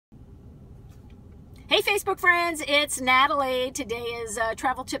Hey Facebook friends, it's Natalie. Today is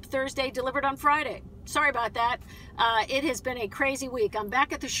Travel Tip Thursday, delivered on Friday. Sorry about that. It has been a crazy week. I'm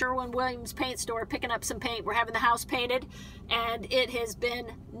back at the Sherwin-Williams paint store picking up some paint. We're having the house painted and it has been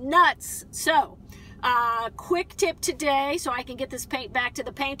nuts. So, quick tip today so I can get this paint back to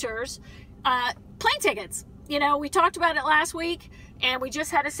the painters. Plane tickets. You know, we talked about it last week and we just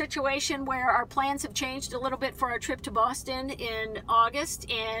had a situation where our plans have changed a little bit for our trip to Boston in August,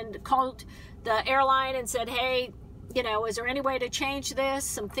 and called the airline and said, hey, you know, is there any way to change this?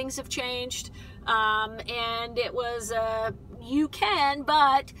 Some things have changed. And it was, you can,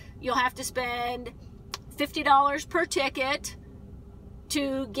 but you'll have to spend $50 per ticket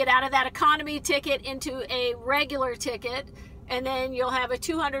to get out of that economy ticket into a regular ticket. And then you'll have a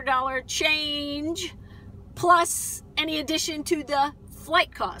 $200 change plus any addition to the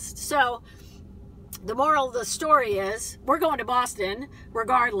flight cost. So the moral of the story is we're going to Boston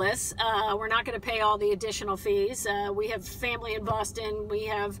regardless. We're not going to pay all the additional fees. We have family in Boston. We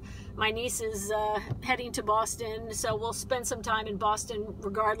have my nieces heading to Boston, so we'll spend some time in Boston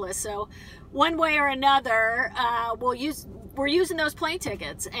regardless. So one way or another, we're using those plane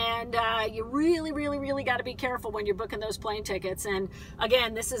tickets, and you really got to be careful when you're booking those plane tickets. And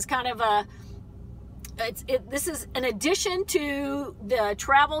again, this is kind of a this is an addition to the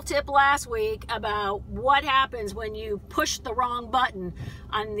travel tip last week about what happens when you push the wrong button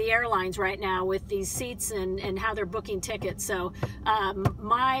on the airlines right now with these seats and how they're booking tickets. So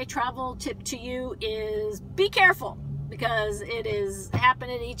my travel tip to you is be careful, because it is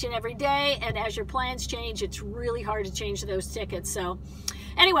happening each and every day, and as your plans change, it's really hard to change those tickets. So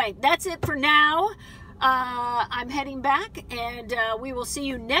anyway, that's it for now. I'm heading back, and we will see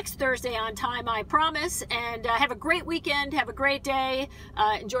you next Thursday on time, I promise. And have a great weekend. Have a great day.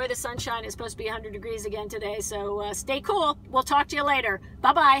 Enjoy the sunshine. It's supposed to be 100 degrees again today, so stay cool. We'll talk to you later.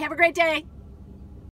 Bye-bye. Have a great day.